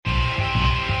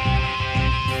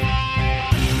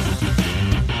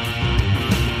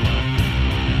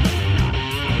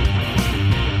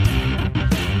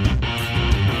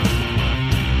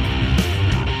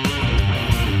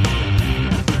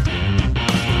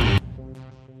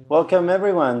Welcome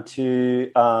everyone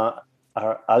to our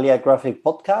Alia Graphic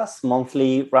Podcast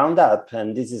monthly roundup.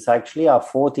 And this is actually our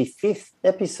 45th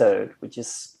episode, which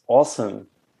is awesome.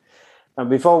 And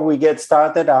before we get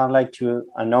started, I'd like to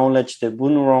acknowledge the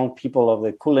Bunurong people of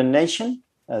the Kulin Nation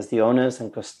as the owners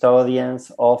and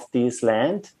custodians of this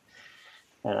land.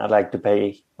 And I'd like to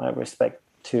pay my respect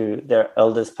to their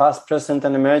elders past, present,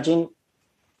 and emerging.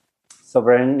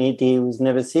 Sovereignty was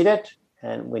never ceded,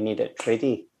 and we need a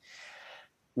treaty.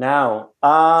 Now,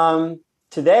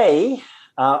 today,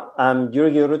 I'm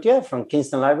Yuri Urrutia from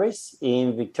Kingston Libraries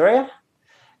in Victoria.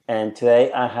 And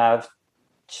today I have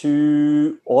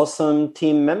two awesome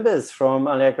team members from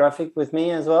Alia Graphic with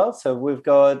me as well. So we've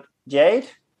got Jade.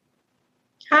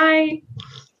 Hi.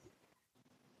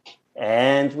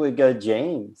 And we've got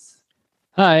James.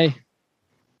 Hi.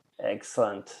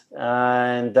 Excellent.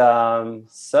 And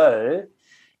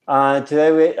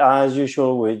today, as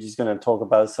usual, we're just going to talk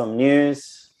about some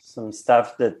news, some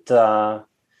stuff that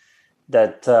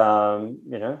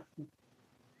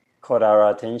caught our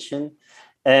attention,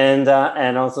 and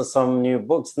also some new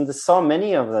books. And there's so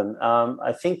many of them.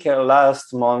 I think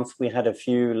last month we had a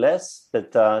few less,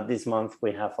 but this month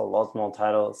we have a lot more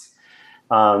titles.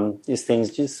 These things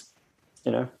just,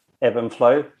 ebb and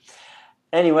flow.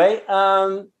 Anyway,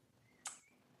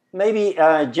 maybe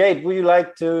Jade, would you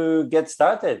like to get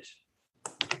started?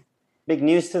 Big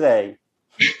news today.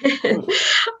 We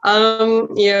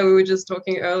were just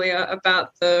talking earlier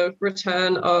about the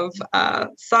return of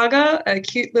Saga, a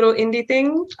cute little indie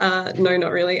thing. No,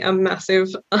 not really, a massive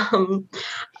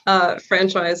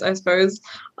franchise, I suppose.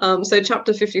 So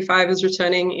Chapter 55 is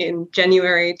returning in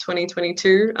January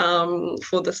 2022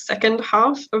 for the second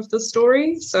half of the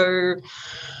story. So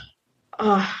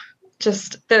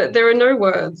there are no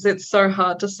words. It's so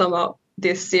hard to sum up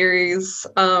this series.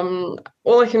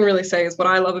 All I can really say is what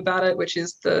I love about it, which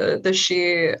is the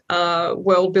sheer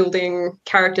world building,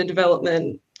 character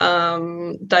development,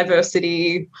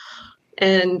 diversity,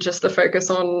 and just the focus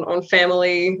on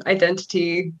family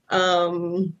identity,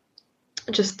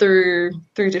 just through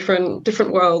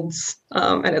different worlds.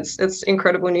 And it's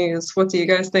incredible news. What do you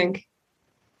guys think?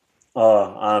 Oh,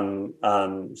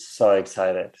 I'm so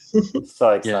excited.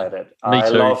 So excited. Yeah, me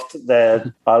too.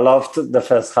 I loved the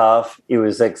first half. It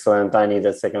was excellent. I need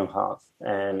the second half.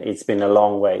 And it's been a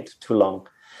long wait, too long.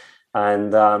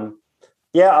 And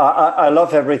I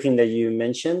love everything that you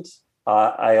mentioned.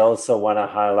 I also want to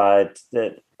highlight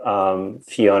that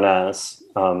Fiona's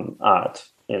art.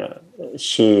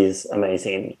 She's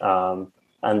amazing.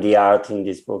 And the art in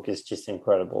this book is just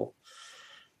incredible.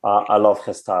 I love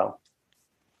her style.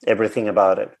 Everything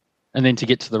about it. And then to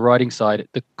get to the writing side,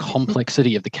 the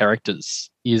complexity of the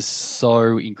characters is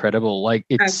so incredible. Like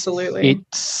it's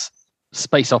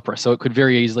space opera, so it could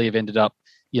very easily have ended up,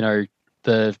 the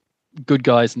good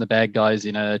guys and the bad guys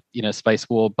in a space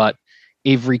war. But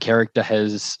every character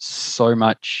has so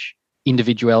much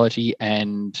individuality,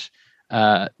 and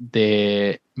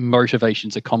their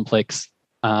motivations are complex.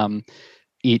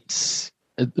 It's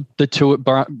the two,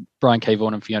 Brian K.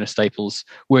 Vaughan and Fiona Staples,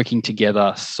 working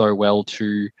together so well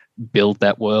to build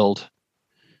that world.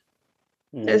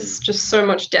 There's just so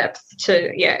much depth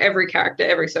to every character,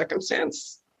 every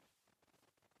circumstance.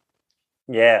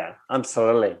 Yeah,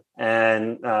 absolutely.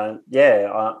 And I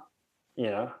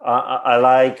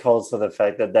like also the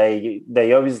fact that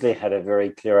they obviously had a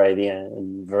very clear idea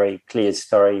and very clear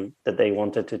story that they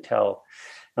wanted to tell,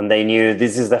 and they knew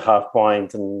this is the half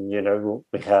point, and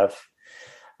we have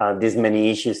these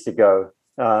many issues to go.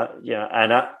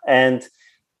 And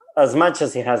as much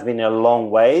as it has been a long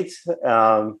wait,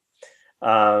 I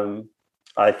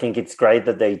think it's great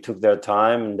that they took their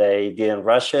time and they didn't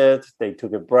rush it. They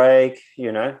took a break,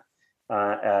 rather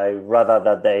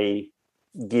that they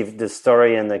give the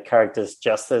story and the characters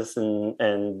justice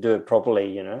and do it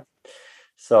properly,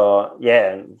 So,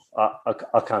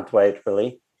 I can't wait,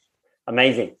 really.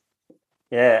 Amazing.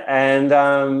 Yeah, and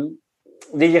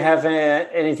did you have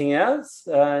anything else,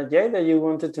 Jay, that you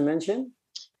wanted to mention?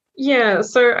 Yeah,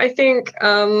 so I think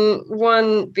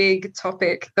one big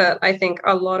topic that I think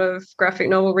a lot of graphic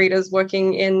novel readers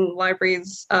working in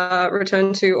libraries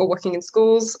return to, or working in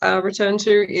schools return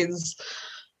to, is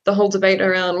the whole debate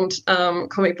around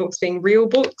comic books being real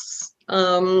books.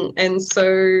 And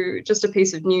so just a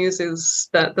piece of news is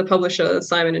that the publisher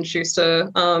Simon &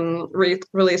 Schuster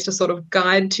released a sort of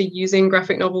guide to using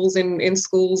graphic novels in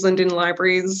schools and in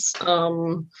libraries,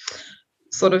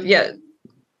 sort of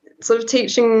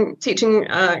teaching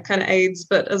kind of aids,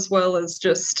 but as well as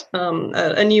just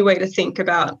a new way to think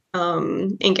about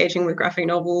engaging with graphic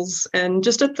novels. And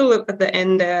just at the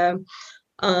end there,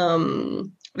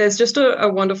 there's just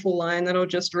a wonderful line that I'll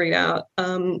just read out.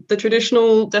 The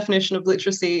traditional definition of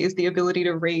literacy is the ability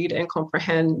to read and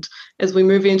comprehend. As we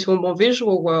move into a more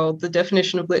visual world, the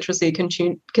definition of literacy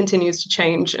continues to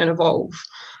change and evolve.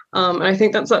 And I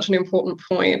think that's such an important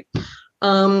point.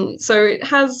 So it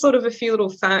has sort of a few little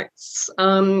facts.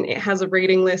 It has a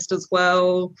reading list as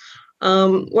well.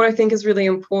 What I think is really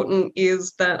important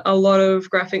is that a lot of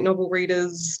graphic novel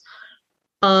readers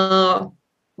are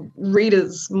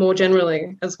readers more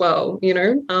generally as well,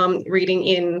 reading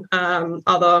in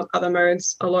other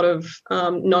modes, a lot of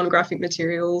non-graphic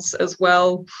materials as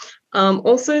well.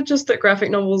 Also, just that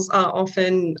graphic novels are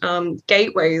often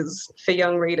gateways for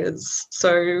young readers,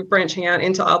 so branching out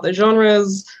into other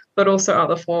genres, but also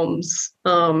other forms,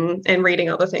 and reading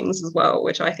other things as well,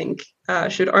 which I think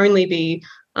should only be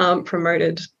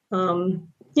promoted.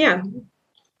 Yeah.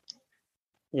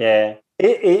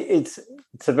 It's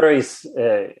a very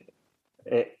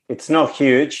it's not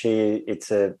huge.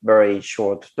 It's a very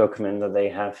short document that they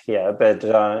have here, but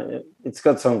it's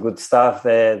got some good stuff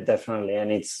there, definitely,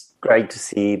 and it's great to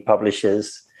see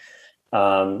publishers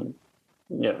doing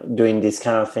this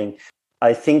kind of thing.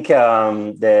 I think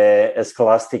the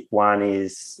Scholastic one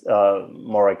is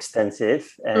more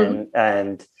extensive,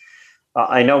 and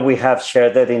I know we have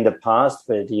shared that in the past,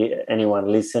 but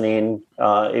anyone listening,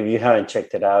 if you haven't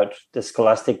checked it out, the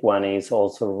Scholastic one is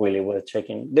also really worth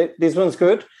checking. This one's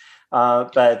good,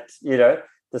 but the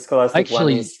Scholastic one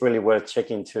is really worth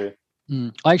checking too.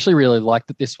 I actually really like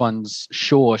that this one's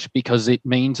short because it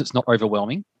means it's not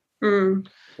overwhelming. Yeah.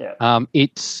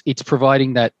 It's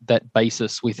providing that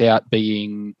basis without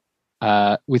being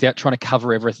without trying to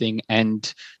cover everything,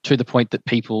 and to the point that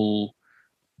people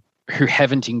who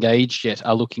haven't engaged yet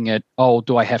are looking at,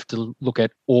 do I have to look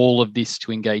at all of this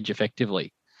to engage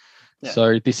effectively? Yeah.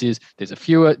 So there's a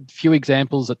few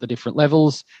examples at the different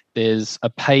levels. There's a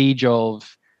page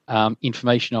of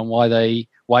information on why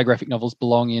graphic novels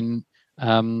belong in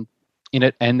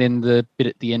it, and then the bit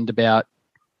at the end about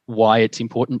why it's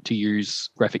important to use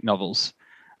graphic novels.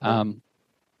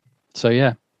 So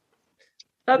yeah.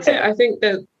 That's it. I think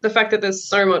that the fact that there's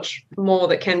so much more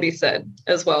that can be said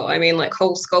as well. I mean, like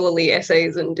whole scholarly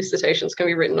essays and dissertations can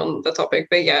be written on the topic.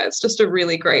 But yeah, it's just a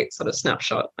really great sort of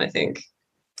snapshot, I think.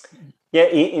 Yeah,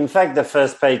 in fact, the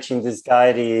first page in this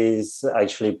guide is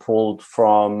actually pulled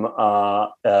from a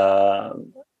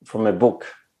book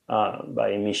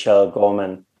by Michelle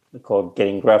Gorman called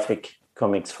Getting Graphic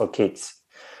Comics for Kids.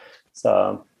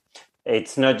 So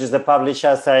it's not just the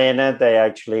publisher saying it, they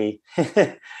actually...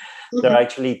 They're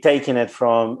actually taking it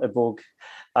from a book.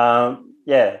 Excellent.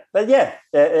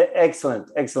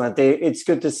 It's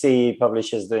good to see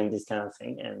publishers doing this kind of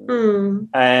thing.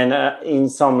 And in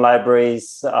some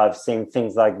libraries, I've seen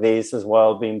things like this as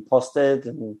well being posted.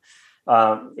 And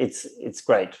it's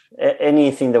great.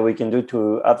 Anything that we can do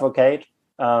to advocate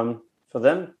for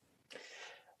them,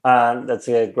 that's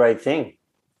a great thing.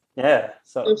 Yeah,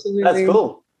 so absolutely. That's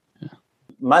cool.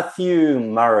 Matthew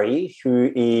Murray,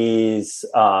 who is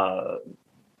a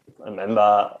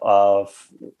member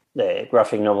of the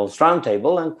Graphic Novels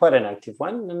Roundtable and quite an active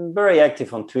one, and very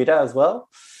active on Twitter as well.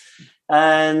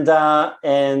 And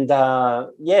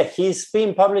he's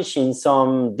been publishing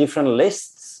some different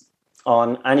lists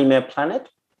on Anime Planet.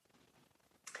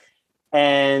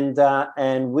 And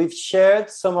we've shared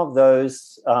some of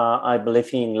those, I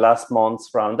believe, in last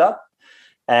month's roundup.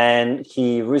 And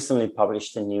he recently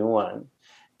published a new one.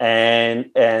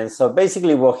 And so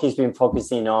basically what he's been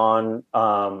focusing on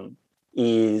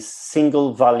is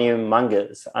single volume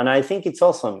mangas. And I think it's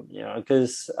awesome,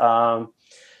 because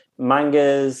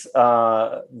mangas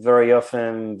are very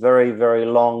often very, very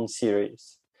long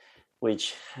series,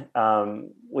 which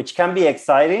can be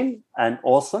exciting and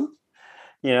awesome,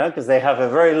 because they have a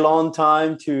very long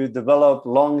time to develop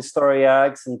long story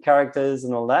arcs and characters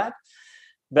and all that.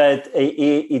 But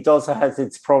it also has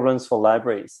its problems for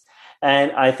libraries.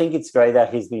 And I think it's great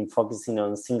that he's been focusing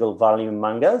on single volume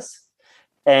mangas.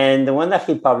 And the one that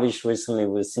he published recently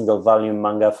was single volume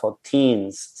manga for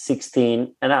teens,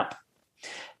 16 and up.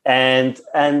 And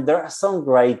there are some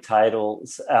great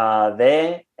titles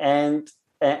there. And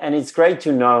it's great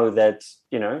to know that,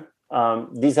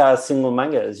 these are single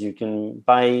mangas. You can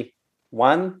buy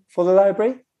one for the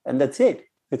library and that's it.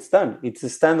 It's done. It's a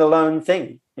standalone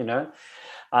thing,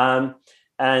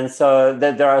 And so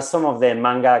there are some of the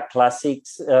manga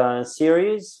classics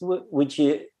series, which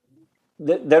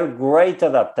they're great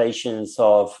adaptations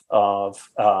of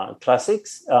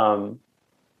classics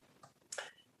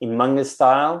in manga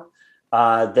style.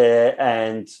 There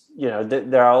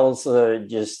are also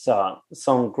just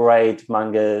some great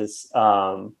mangas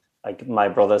like My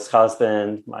Brother's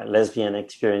Husband, My Lesbian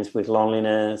Experience with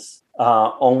Loneliness,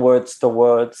 Onwards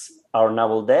Towards Our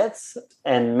Noble Deaths,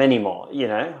 and many more.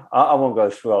 I won't go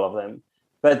through all of them,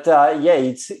 but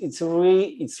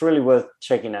it's really worth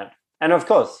checking out. And of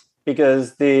course,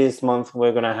 because this month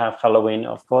we're gonna have Halloween,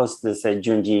 of course, there's a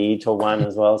Junji Ito one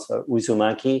as well. So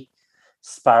Uzumaki,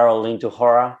 Spiral into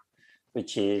Horror,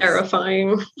 which is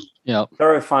terrifying. Yeah,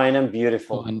 terrifying and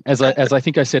beautiful. And as I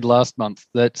think I said last month,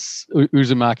 that's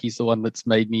Uzumaki's the one that's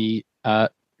made me. I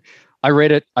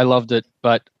read it, I loved it,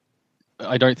 but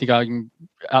I don't think I'm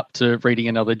up to reading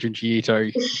another Junji Ito.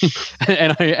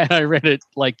 and I read it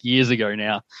like years ago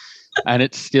now, and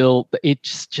it's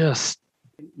just.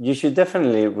 You should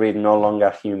definitely read No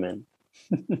Longer Human.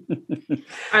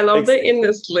 I love that in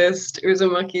this list,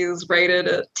 Uzumaki is rated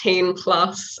a teen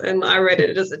plus, and I read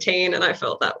it as a teen, and I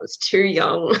felt that was too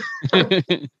young.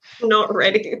 Not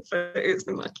ready for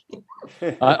Uzumaki.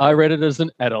 I read it as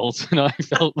an adult, and I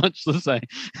felt much the same.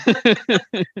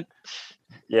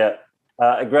 Yeah,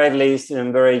 a great list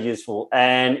and very useful.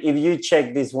 And if you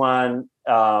check this one,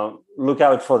 look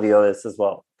out for the others as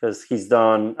well, because he's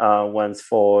done ones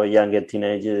for younger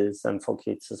teenagers and for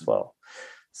kids as well.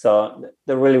 So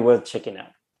they're really worth checking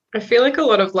out. I feel like a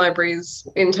lot of libraries,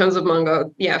 in terms of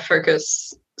manga,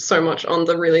 focus so much on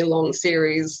the really long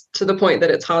series to the point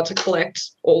that it's hard to collect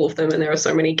all of them, and there are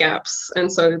so many gaps. And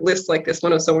so lists like this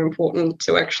one are so important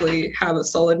to actually have a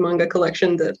solid manga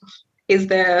collection that is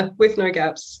there with no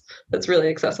gaps, that's really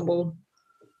accessible.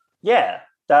 Yeah,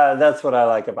 that's what I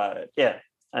like about it. Yeah,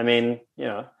 I mean,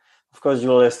 of course, you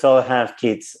will still have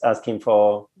kids asking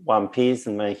for One Piece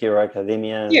and My Hero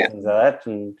Academia and things like that,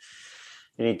 and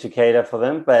you need to cater for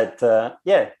them. But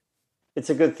it's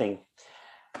a good thing.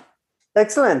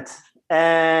 Excellent.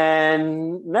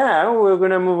 And now we're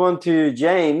going to move on to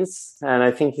James, and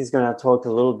I think he's going to talk a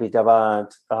little bit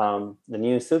about the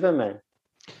new Superman.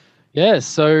 Yeah,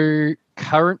 so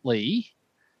currently,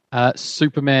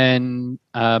 Superman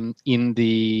in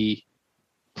the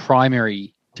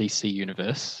primary DC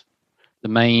universe, the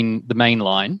main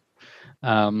line,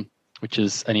 which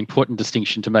is an important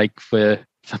distinction to make for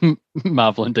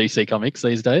Marvel and DC comics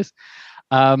these days,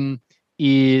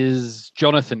 is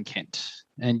Jonathan Kent.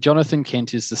 And Jonathan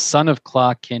Kent is the son of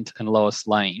Clark Kent and Lois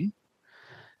Lane.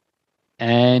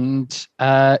 And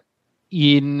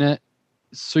in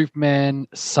Superman,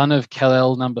 Son of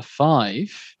Kal-El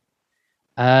 #5,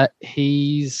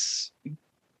 he's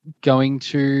going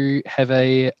to have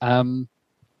a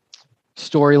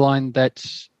storyline that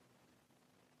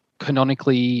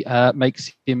canonically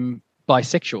makes him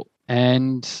bisexual.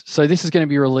 And so this is going to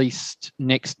be released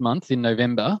next month in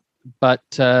November, but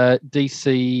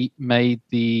DC made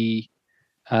the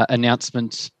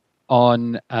announcement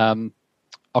on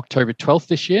October 12th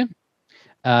this year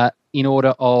in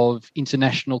order of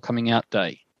International Coming Out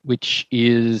Day, which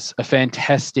is a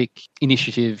fantastic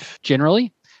initiative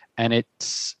generally, and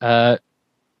it's I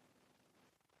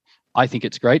think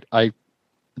it's great.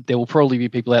 There will probably be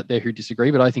people out there who disagree,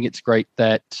 but I think it's great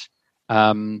that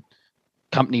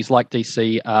companies like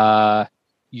DC are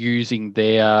using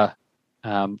their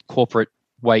corporate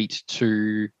weight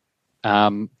to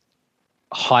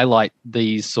highlight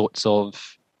these sorts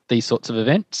of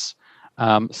events.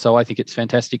 So I think it's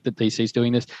fantastic that DC is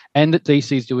doing this, and that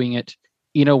DC is doing it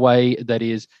in a way that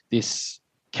is this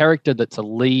character that's a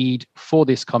lead for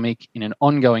this comic in an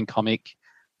ongoing comic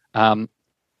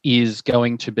is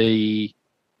going to be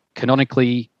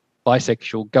canonically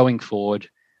bisexual going forward.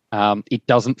 It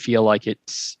doesn't feel like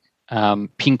it's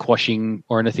pinkwashing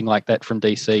or anything like that from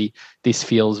DC. This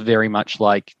feels very much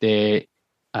like they're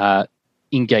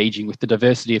engaging with the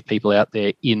diversity of people out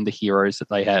there in the heroes that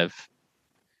they have.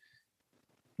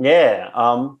 Yeah,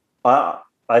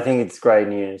 I think it's great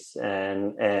news,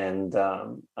 and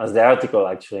as the article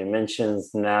actually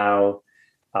mentions now,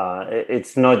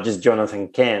 it's not just Jonathan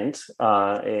Kent,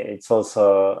 it's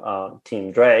also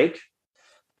Tim Drake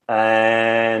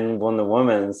and Wonder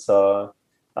Woman. So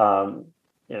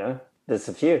there's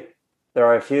a few. There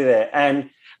are a few there,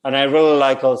 and I really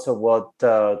like also what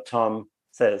Tom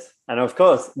says. And of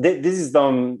course,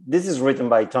 this is written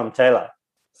by Tom Taylor.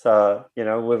 So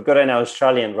we've got an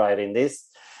Australian writing this.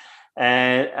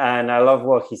 And I love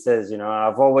what he says.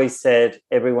 I've always said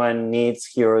everyone needs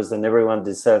heroes and everyone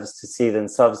deserves to see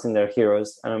themselves in their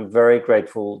heroes. And I'm very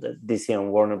grateful that DC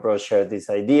and Warner Bros. Shared this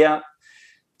idea.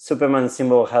 Superman's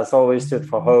symbol has always stood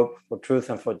for hope, for truth,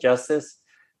 and for justice.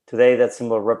 Today, that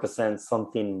symbol represents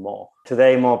something more.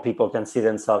 Today, more people can see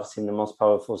themselves in the most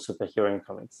powerful superhero in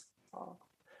comics.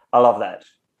 I love that.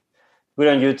 Good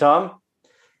on you, Tom.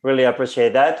 Really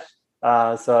appreciate that.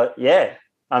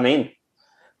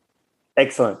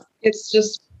 Excellent. It's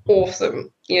just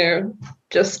awesome.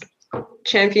 Just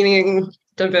championing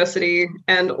diversity,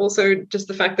 and also just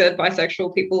the fact that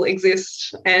bisexual people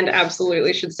exist and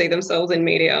absolutely should see themselves in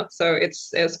media. So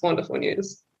it's wonderful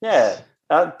news. Yeah,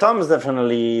 Tom's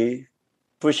definitely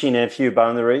pushing a few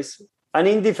boundaries, and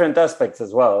in different aspects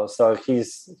as well. So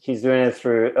he's doing it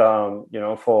through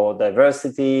for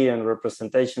diversity and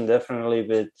representation, definitely,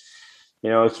 but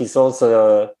he's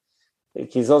also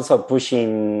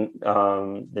pushing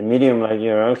the medium.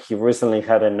 Like he recently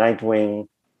had a Nightwing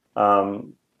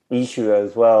issue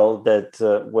as well, that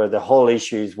where the whole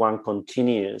issue is one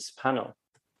continuous panel.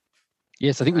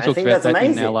 Yes, I think we talked about that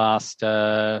amazing in our last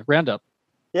roundup.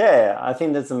 Yeah, I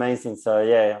think that's amazing. So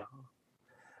yeah,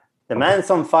 the man's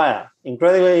on fire.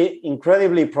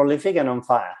 Incredibly prolific and on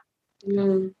fire.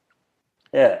 Mm.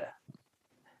 Yeah,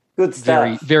 good stuff.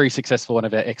 Very, very successful. One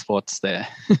of our exports there.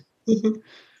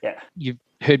 Yeah, you've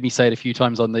heard me say it a few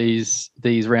times on these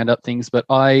roundup things, but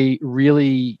I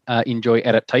really enjoy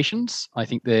adaptations. I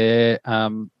think they're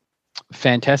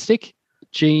fantastic.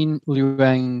 Jean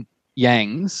Luang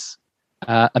Yang's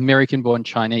American-Born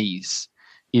Chinese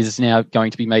is now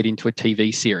going to be made into a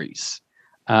TV series,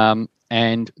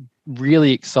 and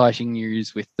really exciting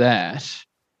news with that,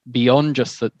 beyond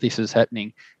just that this is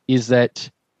happening, is that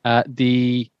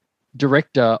the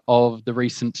director of the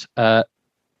recent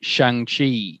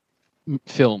Shang-Chi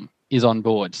film is on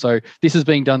board. So this is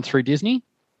being done through Disney,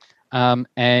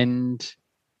 and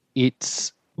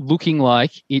it's looking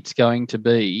like it's going to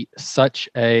be such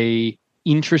a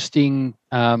interesting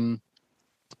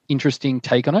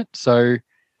take on it. So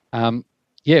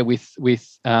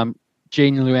with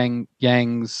Jean Luang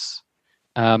Yang's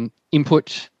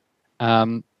input,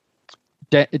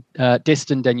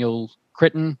 Destin Daniel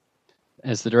Cretton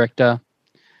as the director,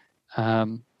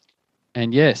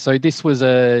 so this was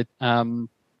a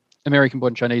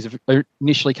American-Born Chinese.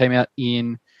 Initially came out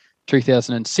in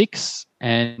 2006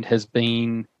 and has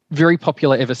been very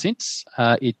popular ever since.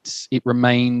 It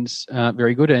remains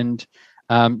very good, and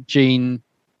Jean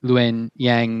Luang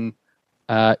Yang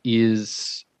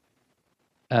is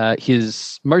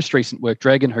his most recent work,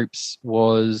 Dragon Hoops,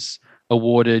 was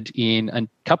awarded in a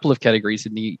couple of categories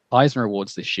in the Eisner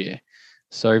Awards this year.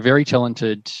 So very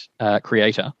talented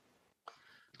creator.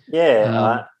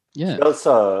 Yeah. He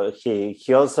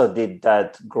also did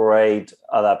that great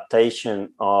adaptation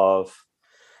of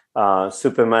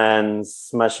Superman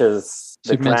Smashes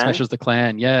the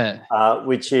Klan. Yeah.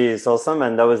 Which is awesome.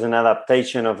 And that was an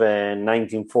adaptation of a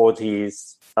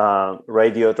 1940s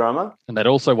radio drama. And that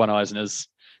also won Eisner's.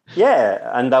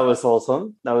 Yeah, and that was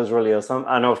awesome. That was really awesome.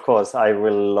 And of course, I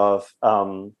really love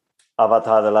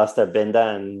Avatar: The Last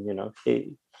Airbender, and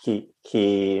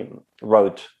he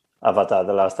wrote Avatar: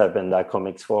 The Last Airbender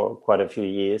comics for quite a few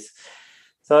years.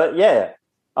 So yeah,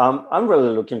 I'm really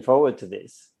looking forward to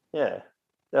this. Yeah,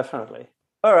 definitely.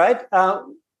 All right.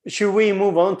 Should we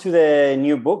move on to the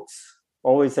new books?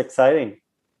 Always exciting.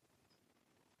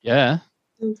 Yeah.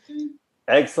 Okay.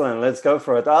 Excellent. Let's go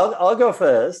for it. I'll go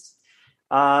first.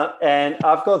 And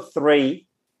I've got 3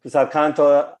 because I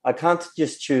can't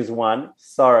just choose one.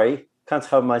 Sorry, can't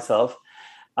help myself.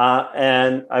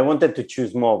 And I wanted to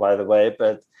choose more, by the way,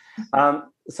 but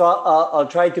so I'll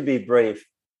try to be brief.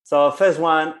 So first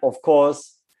one, of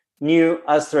course, new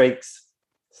Asterix.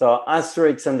 So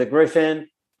Asterix and the Griffin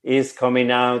is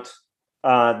coming out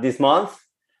this month,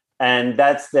 and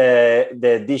that's the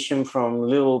edition from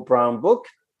Little Brown Book.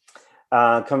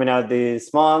 Coming out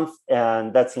this month,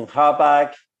 and that's in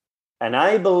hardback. And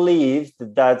I believe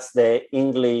that's the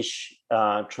English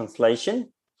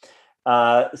translation.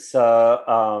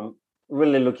 So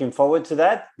really looking forward to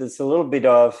that. There's a little bit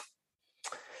of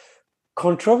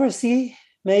controversy,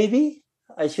 maybe,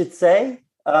 I should say.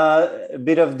 A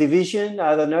bit of division,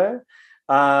 I don't know.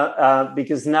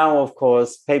 Because now, of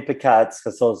course, Paper Cats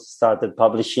has also started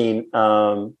publishing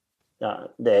the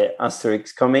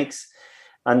Asterix comics.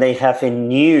 And they have a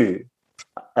new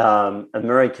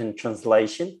American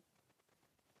translation,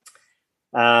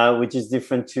 which is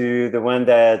different to the one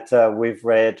that we've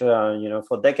read,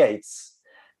 for decades.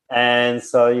 And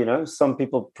so, some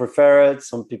people prefer it,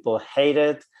 some people hate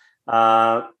it.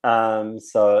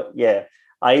 So, yeah,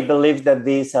 I believe that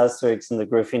this Asterix and the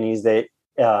Griffin is the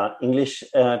English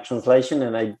translation,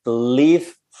 and I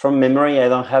believe, from memory, I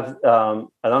don't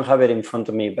have it in front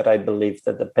of me, but I believe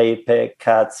that the Paper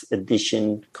Cats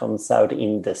edition comes out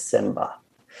in December,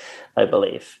 I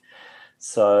believe.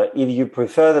 So if you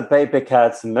prefer the Paper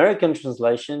Cats American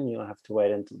translation, you'll have to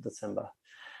wait until December.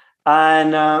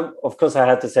 And of course, I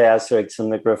had to say Asterix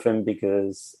and the Griffin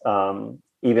because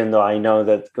even though I know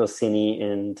that Goscinny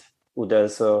and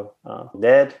Uderzo are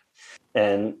dead,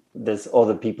 and there's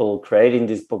other people creating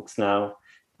these books now.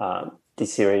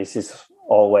 This series is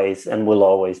always and will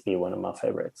always be one of my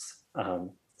favorites.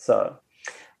 So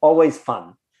always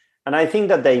fun. And I think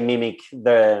that they mimic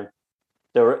the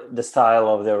style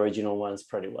of the original ones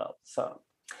pretty well. So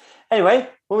anyway,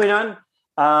 moving on.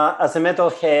 As a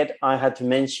metalhead, I had to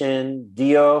mention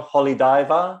Dio Holy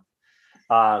Diver,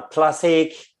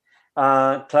 classic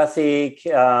heavy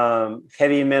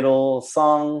metal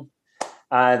song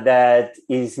that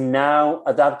is now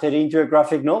adapted into a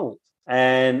graphic novel.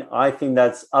 And I think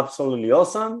that's absolutely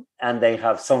awesome. And they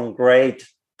have some great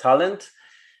talent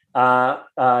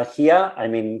here. I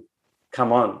mean,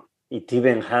 come on. It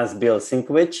even has Bill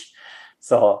Sienkiewicz.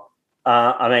 So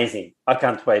amazing. I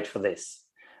can't wait for this.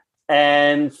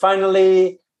 And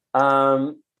finally,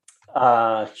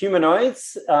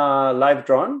 Humanoids, live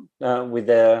drawn with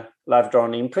the live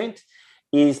drawn imprint,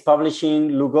 is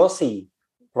publishing Lugosi,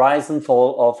 Rise and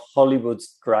Fall of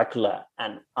Hollywood's Dracula.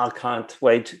 And I can't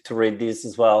wait to read this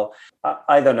as well.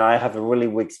 I don't know, I have a really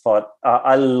weak spot.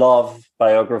 I love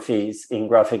biographies in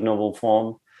graphic novel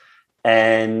form.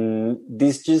 And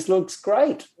this just looks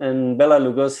great. And Bela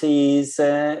Lugosi is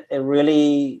a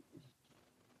really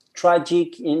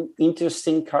tragic,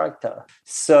 interesting character.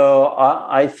 So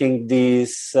I think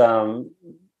this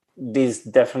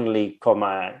definitely caught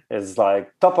my eye. It's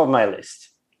like top of my list.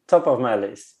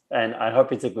 And I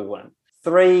hope it's a good one.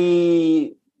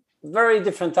 3 very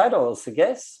different titles, I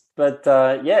guess. But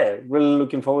really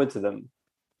looking forward to them.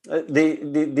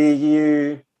 Did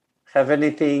you have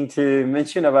anything to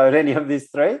mention about any of these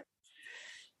 3?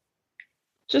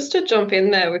 Just to jump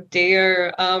in there with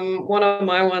Dio, one of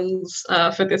my ones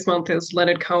for this month is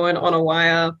Leonard Cohen on a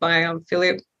Wire by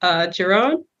Philip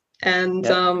Girard. And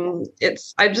I'm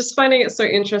just finding it so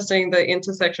interesting, the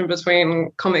intersection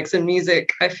between comics and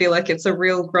music. I feel like it's a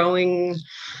real growing,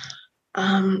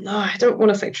 I don't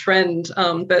want to say trend,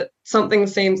 but something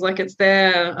seems like it's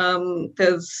there.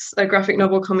 There's a graphic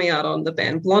novel coming out on the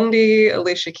band Blondie.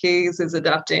 Alicia Keys is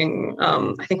adapting,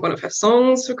 I think, one of her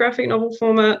songs for graphic novel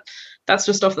format. That's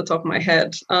just off the top of my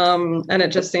head. And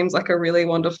it just seems like a really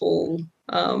wonderful,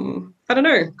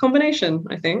 combination,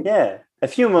 I think. Yeah. A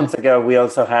few months ago, we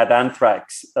also had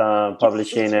Anthrax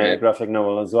publishing a graphic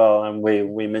novel as well, and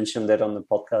we mentioned that on the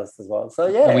podcast as well. So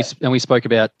yeah, and we spoke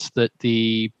about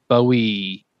the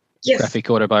Bowie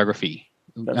graphic autobiography.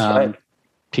 That's right.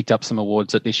 Picked up some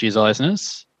awards at this year's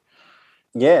Eisners.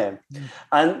 Yeah,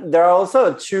 and there are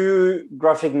also 2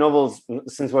 graphic novels.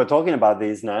 Since we're talking about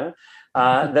these now,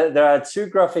 there are 2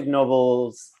 graphic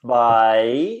novels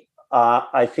by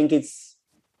I think it's.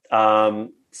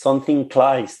 Something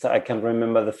Kleist. I can't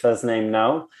remember the first name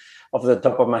now off the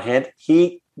top of my head.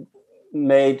 He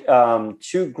made 2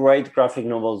 great graphic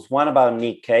novels, one about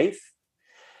Nick Cave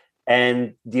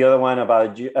and the other one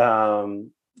about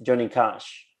Johnny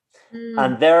Cash.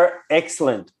 And they're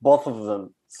excellent, both of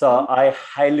them. So I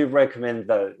highly recommend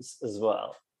those as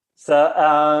well.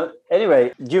 So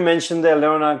anyway, you mentioned the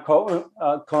Leonard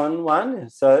Cohen one.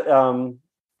 So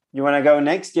you want to go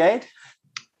next, Jade?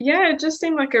 Yeah, it just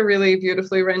seemed like a really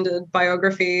beautifully rendered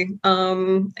biography.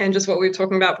 And just what we were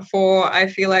talking about before, I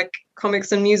feel like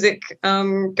comics and music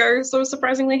go sort of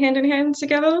surprisingly hand in hand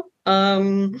together.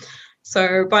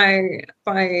 So by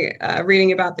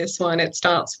reading about this one, it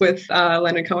starts with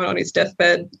Leonard Cohen on his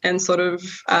deathbed and sort of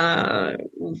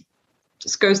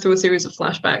just goes through a series of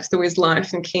flashbacks through his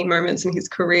life and key moments in his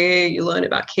career. You learn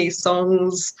about key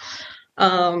songs.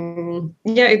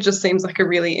 It just seems like a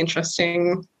really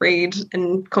interesting read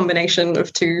and combination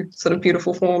of 2 sort of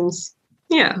beautiful forms.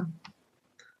 Yeah.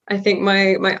 I think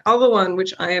my other one,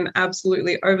 which I am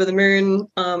absolutely over the moon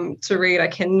to read, I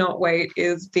cannot wait,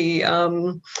 is the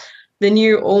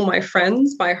new All My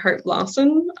Friends by Hope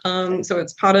Larson. So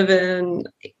it's part of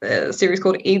a series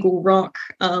called Eagle Rock.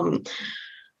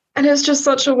 And it's just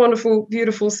such a wonderful,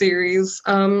 beautiful series.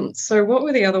 So what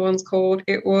were the other ones called?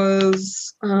 It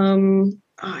was,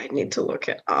 I need to look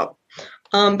it up.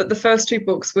 But the first 2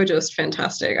 books were just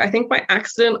fantastic. I think by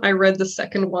accident, I read the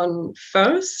second one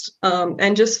first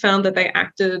and just found that they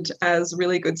acted as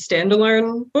really good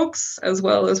standalone books as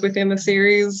well as within the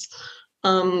series.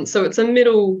 So it's a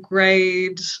middle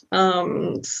grade /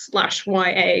 YA,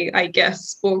 I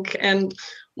guess, book. And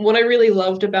what I really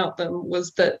loved about them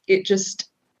was that it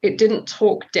didn't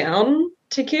talk down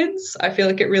to kids. I feel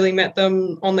like it really met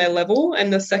them on their level.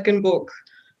 And the second book,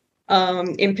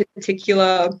 in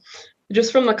particular,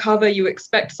 just from the cover, you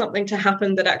expect something to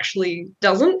happen that actually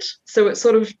doesn't. So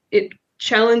it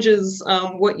challenges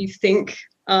what you think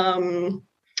and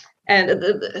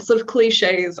the sort of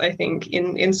cliches, I think,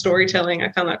 in storytelling.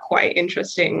 I found that quite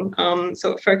interesting.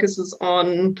 So it focuses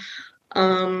on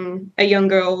a young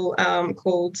girl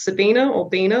called Sabina or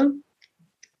Bina.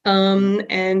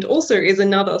 And also is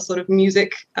another sort of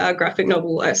music graphic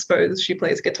novel, I suppose. She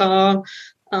plays guitar.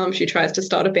 She tries to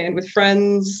start a band with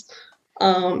friends.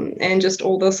 And just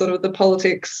all the sort of the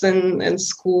politics and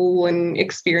school and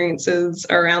experiences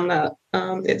around that.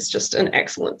 It's just an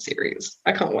excellent series.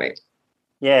 I can't wait.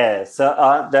 Yeah,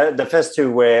 so the first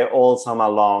two were All Summer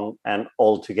Long and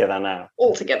All Together Now.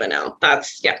 All Together Now.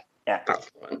 That's the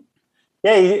one.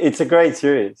 Yeah, it's a great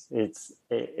series.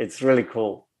 It's really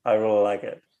cool. I really like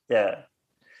it. Yeah.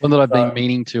 One that I've been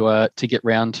meaning to get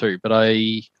round to, but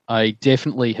I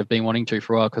definitely have been wanting to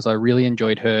for a while because I really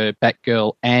enjoyed her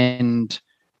Batgirl and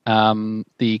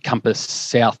the Compass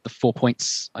South, the 4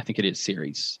 Points, I think it is,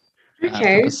 series.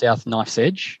 Okay. Compass South, Knife's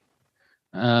Edge,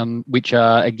 which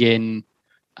are again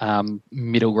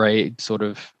middle grade sort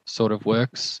of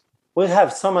works. We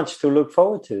have so much to look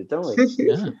forward to, don't we?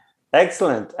 Yeah.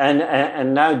 Excellent.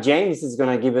 And now James is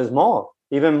going to give us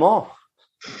even more.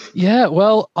 Yeah,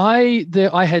 well, I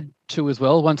had two as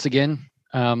well. Once again,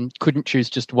 couldn't choose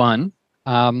just one.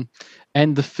 And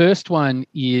the first one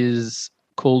is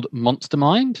called Monster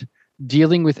Mind,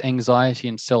 Dealing with Anxiety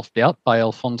and Self-Doubt by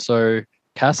Alfonso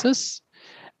Casas.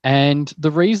 And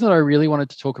the reason that I really wanted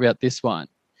to talk about this one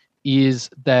is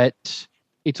that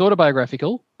it's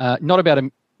autobiographical, not about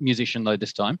a musician though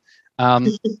this time.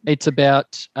 It's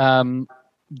about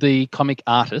the comic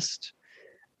artist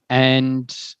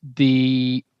and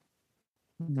the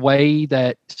way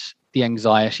that the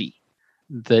anxiety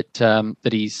that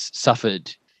he's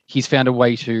suffered, he's found a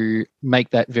way to make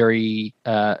that a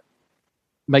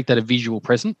visual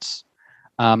presence,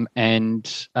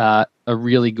 and a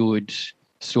really good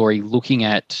story looking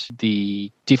at the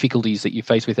difficulties that you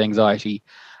face with anxiety.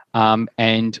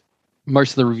 And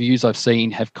most of the reviews I've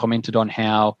seen have commented on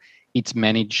how it's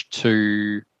managed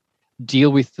to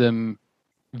deal with them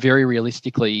very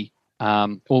realistically,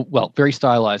 very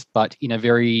stylized, but in a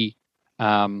very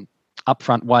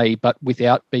upfront way, but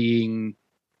without being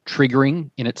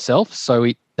triggering in itself. So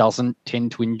it doesn't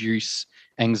tend to induce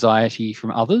anxiety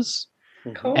from others.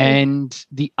 Cool. And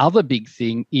the other big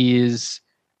thing is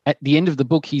at the end of the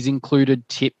book, he's included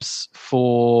tips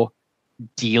for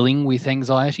dealing with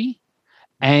anxiety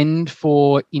and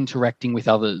for interacting with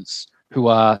others who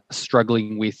are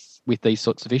struggling with these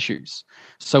sorts of issues.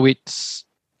 So it's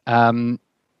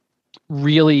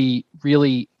really,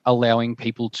 really allowing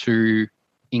people to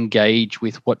engage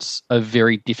with what's a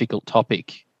very difficult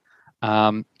topic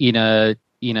in a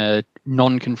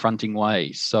non-confronting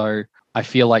way. So I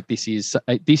feel like this is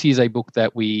a book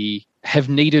that we have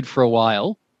needed for a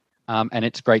while, and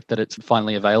it's great that it's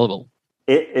finally available.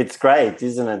 It's great,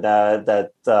 isn't it,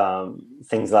 that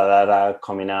things like that are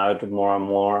coming out more and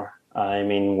more. I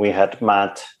mean, we had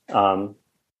Matt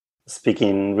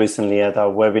speaking recently at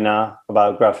our webinar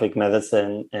about graphic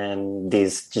medicine, and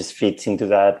this just fits into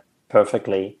that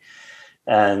perfectly.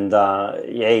 And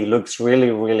it looks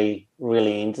really, really,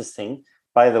 really interesting.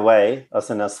 By the way, as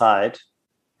an aside,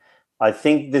 I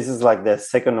think this is like the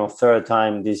second or third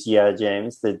time this year,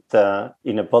 James, that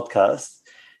in a podcast,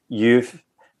 you've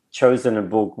chosen a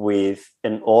book with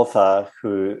an author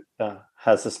who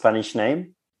has a Spanish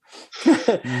name,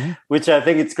 mm-hmm. Which I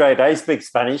think it's great. I speak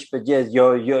Spanish, but yeah,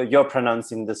 you're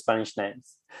pronouncing the Spanish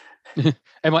names.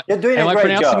 Am I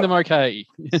pronouncing them okay?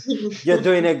 You're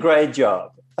doing a great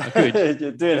job. Good.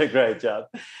 You're doing a great job.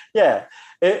 Yeah,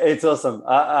 it's awesome.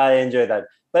 I enjoy that.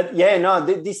 But yeah, no,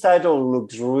 this title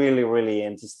looks really, really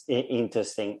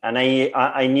interesting, and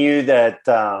I knew that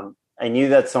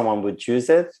someone would choose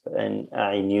it, and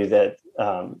I knew that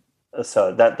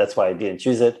so that's why I didn't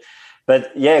choose it.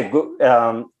 But yeah,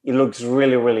 it looks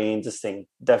really, really interesting,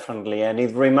 definitely, and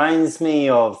it reminds me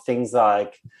of things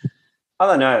like, I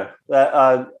don't know.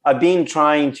 I've been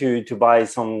trying to buy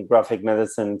some graphic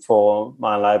medicine for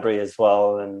my library as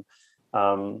well, and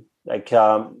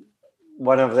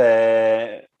one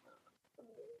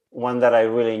that I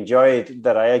really enjoyed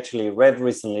that I actually read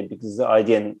recently because I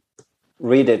didn't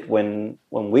read it when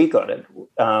we got it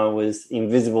was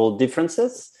Invisible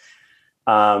Differences,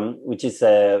 which is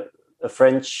a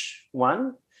French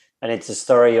one, and it's a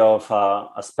story of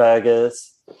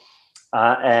Asperger's.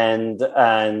 And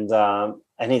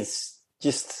it's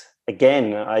just,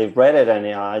 again, I read it and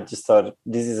I just thought,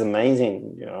 this is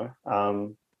amazing,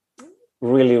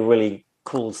 really, really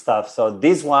cool stuff. So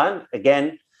this one,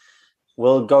 again,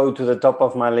 will go to the top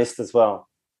of my list as well.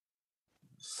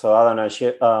 So I don't know.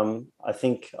 I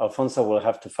think Alfonso will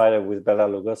have to fight it with Bela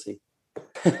Lugosi.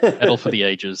 Battle for the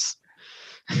ages.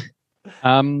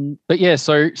 But yeah,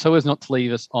 so as not to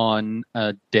leave us on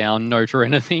a down note or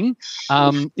anything,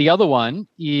 the other one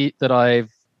that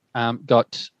I've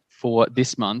got for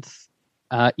this month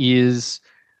is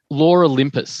Lore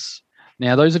Olympus.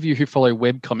 Now, those of you who follow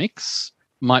webcomics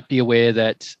might be aware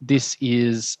that this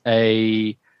is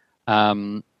a...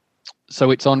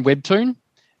 so it's on Webtoon,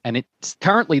 and it's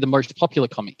currently the most popular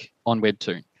comic on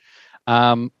Webtoon.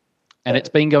 And it's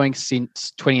been going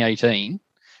since 2018.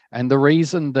 And the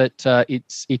reason that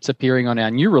it's appearing on our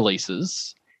new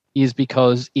releases is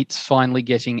because it's finally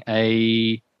getting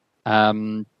a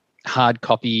hard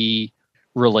copy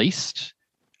released.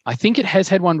 I think it has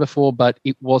had one before, but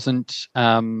it wasn't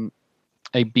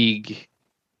a big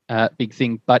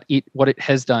thing. But what it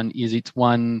has done is it's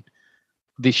won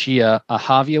this year a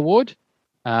Harvey Award,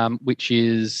 which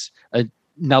is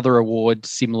another award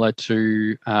similar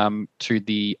to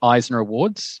the Eisner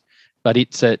Awards, but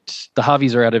it's at the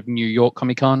Harveys are out of New York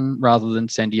Comic Con rather than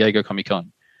San Diego Comic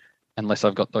Con, unless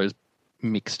I've got those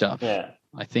mixed up. Yeah,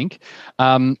 I think.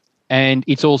 And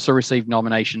it's also received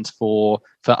nominations for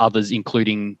others,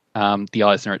 including the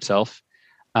Eisner itself.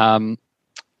 And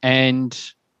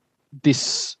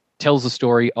this tells the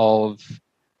story of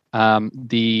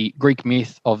the Greek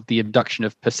myth of the abduction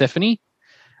of Persephone,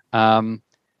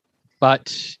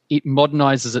 but it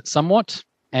modernizes it somewhat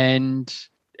and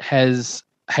has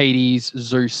Hades,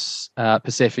 Zeus,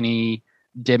 Persephone,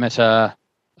 Demeter,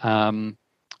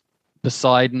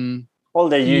 Poseidon. All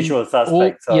the usual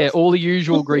suspects. All the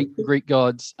usual Greek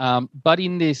gods. But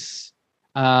in this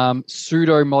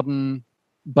pseudo-modern,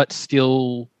 but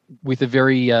still with a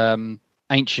very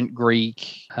ancient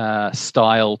Greek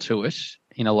style to it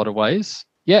in a lot of ways.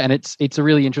 Yeah, and it's a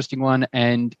really interesting one,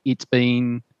 and it's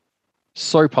been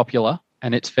so popular,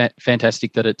 and it's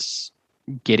fantastic that it's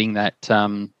getting that.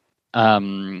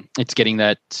 It's getting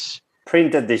that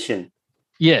print edition.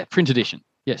 Yeah, print edition.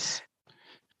 Yes.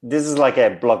 This is like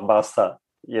a blockbuster.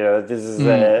 This is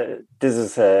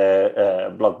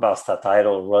a blockbuster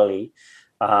title, really.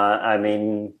 I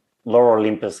mean, Lore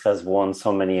Olympus has won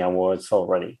so many awards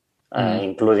already,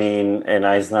 including an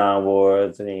Eisner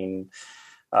Award.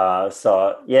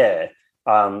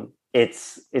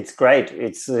 It's great.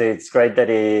 It's great that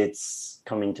it's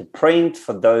coming to print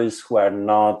for those who are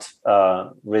not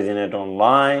reading it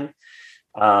online.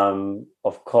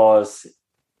 Of course.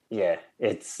 Yeah,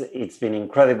 it's been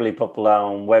incredibly popular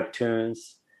on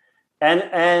Webtoons,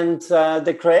 and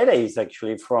the creator is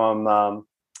actually from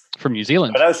New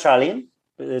Zealand. Australian,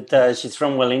 but she's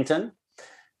from Wellington,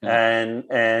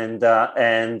 and so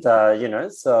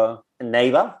a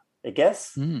neighbor, I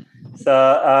guess.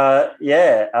 So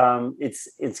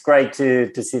it's great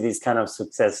to see this kind of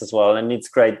success as well, and it's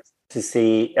great to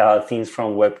see things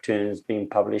from Webtoons being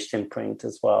published in print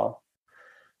as well.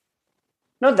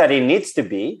 Not that it needs to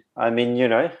be. I mean,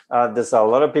 there's a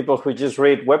lot of people who just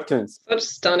read Webtoons. Such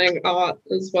stunning art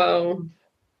as well.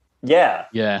 Yeah.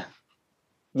 Yeah.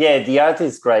 Yeah, the art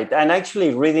is great. And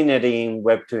actually reading it in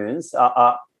Webtoons,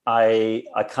 I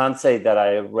can't say that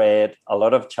I read a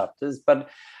lot of chapters, but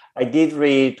I did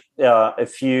read a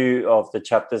few of the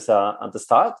chapters at the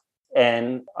start.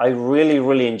 And I really,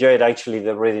 really enjoyed actually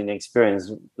the reading experience.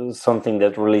 It was something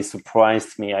that really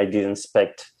surprised me. I didn't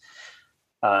expect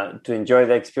to enjoy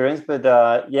the experience, but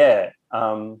I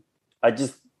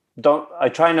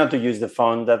try not to use the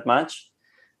phone that much,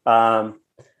 and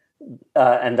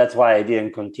that's why I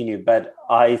didn't continue. But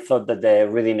I thought that the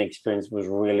reading experience was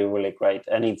really, really great,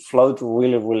 and it flowed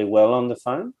really, really well on the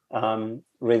phone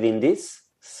reading this.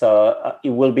 So it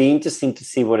will be interesting to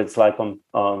see what it's like on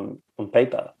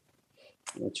paper,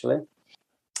 actually.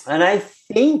 And I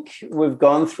think we've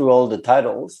gone through all the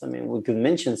titles. I mean, we could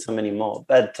mention so many more,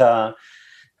 but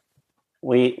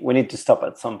we need to stop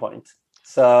at some point.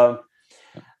 So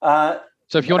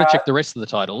if you want to check the rest of the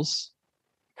titles,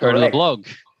 go to the blog.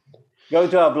 Go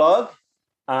to our blog,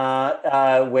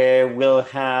 where we'll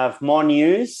have more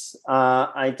news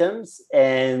items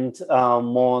and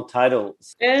more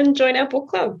titles. And join our book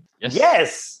club.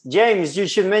 Yes, James, you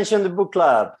should mention the book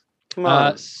club. Come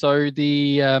on. So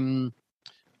the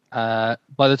by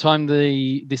the time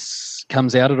this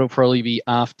comes out, it'll probably be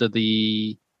after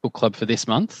the book club for this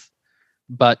month.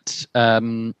 But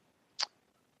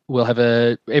we'll have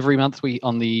every month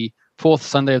on the fourth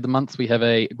Sunday of the month, we have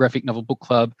a graphic novel book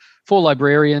club for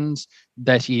librarians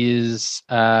that is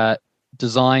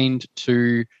designed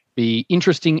to be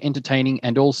interesting, entertaining,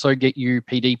 and also get you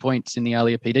PD points in the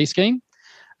ALIA PD scheme,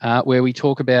 where we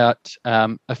talk about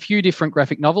a few different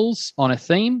graphic novels on a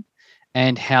theme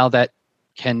and how that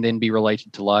can then be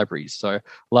related to libraries. So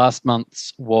last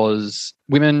month's was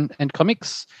women and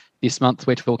comics. This month,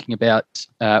 we're talking about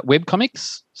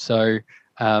webcomics. So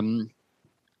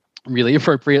really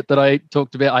appropriate that I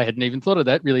talked about, I hadn't even thought of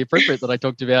that, really appropriate that I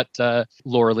talked about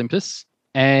Lore Olympus.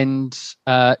 And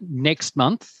next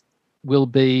month will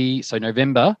be, so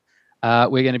November,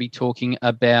 we're going to be talking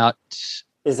about...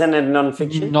 Isn't it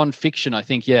non-fiction? Non-fiction, I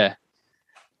think, yeah.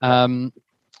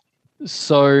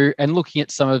 So, and looking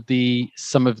at some of the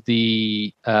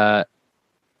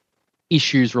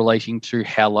issues relating to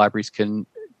how libraries can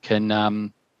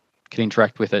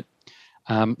interact with it.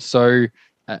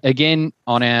 Again,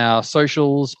 on our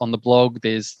socials, on the blog,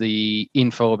 there's the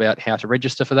info about how to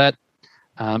register for that.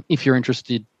 If you're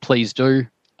interested, please do.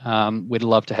 We'd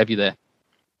love to have you there.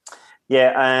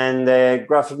 Yeah, and the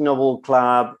Graphic Novel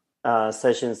Club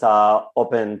sessions are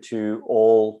open to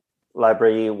all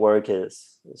library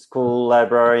workers, school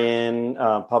librarian,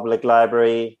 public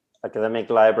library, academic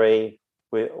library,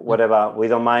 whatever. We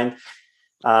don't mind.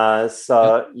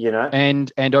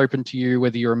 And open to you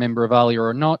whether you're a member of ALIA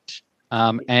or not,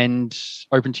 and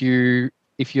open to you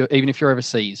if you're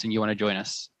overseas and you want to join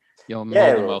us. You're more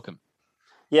than welcome.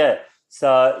 Yeah.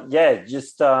 So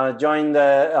just join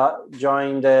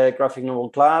the Graphic Novel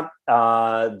Club.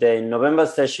 The November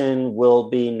session will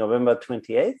be November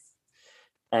 28th,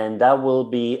 and that will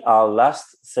be our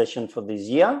last session for this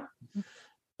year.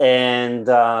 And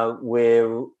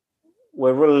we're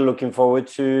really looking forward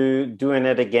to doing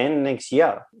it again next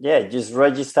year. Yeah, just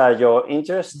register your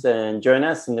interest and join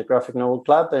us in the Graphic Novel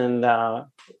Club, and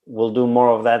we'll do more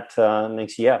of that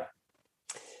next year.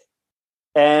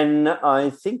 And I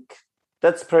think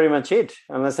that's pretty much it,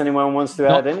 unless anyone wants to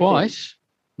add anything.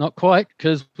 Not quite,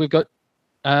 because we've got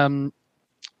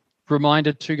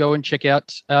reminder to go and check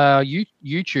out our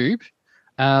YouTube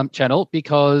channel,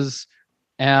 because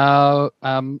our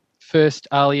first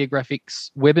ALIA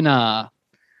Graphics webinar,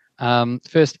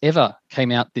 first ever,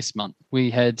 came out this month. We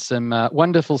had some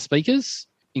wonderful speakers,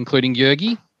 including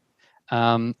Jurgi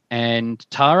and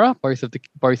Tara,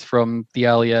 both from the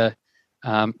ALIA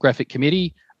Graphic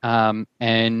Committee,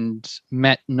 and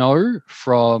Matt No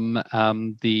from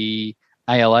the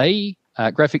ALA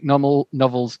Graphic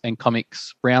Novels and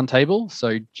Comics Roundtable,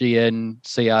 so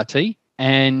GNCRT,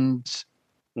 and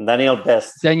Daniel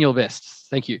Best. Thank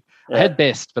you. Yeah. I had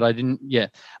Best, but I didn't. Yeah,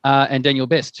 and Daniel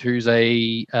Best, who's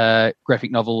a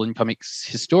graphic novel and comics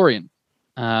historian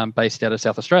based out of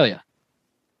South Australia.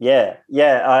 Yeah.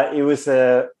 It was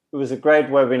a great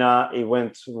webinar. It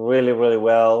went really, really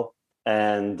well,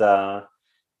 and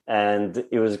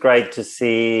it was great to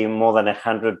see more than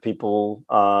 100 people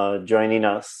joining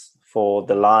us for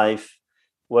the live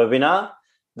webinar.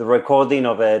 The recording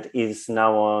of it is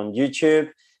now on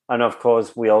YouTube. And of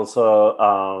course, we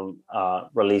also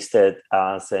released it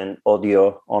as an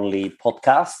audio-only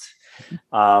podcast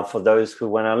for those who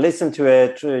want to listen to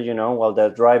it, while they're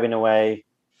driving away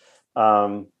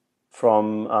from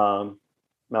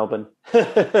Melbourne.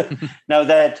 Now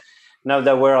that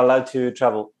we're allowed to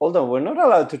travel, although we're not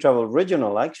allowed to travel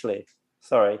regional, actually.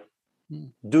 Sorry.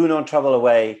 Do not travel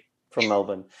away from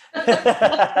Melbourne.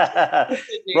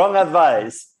 Wrong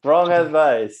advice.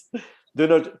 Do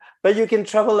not. But you can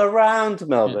travel around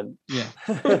Melbourne. Yeah.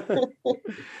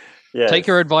 Yes. Take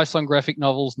your advice on graphic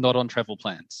novels, not on travel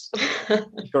plans.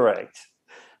 Correct.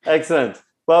 Excellent.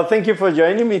 Well, thank you for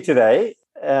joining me today.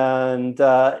 And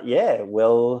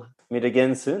we'll meet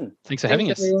again soon. Thanks for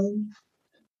having us.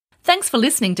 Thanks for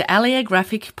listening to ALIA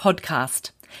Graphic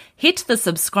Podcast. Hit the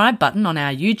subscribe button on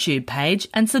our YouTube page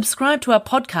and subscribe to our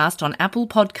podcast on Apple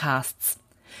Podcasts.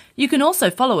 You can also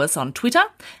follow us on Twitter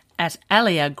at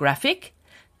ALIA Graphic,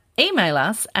 email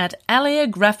us at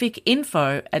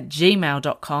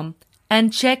aliagraphicinfo@gmail.com,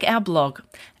 and check our blog,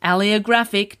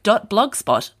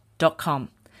 aliagraphic.blogspot.com,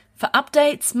 for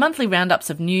updates, monthly roundups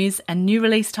of news and new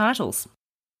release titles.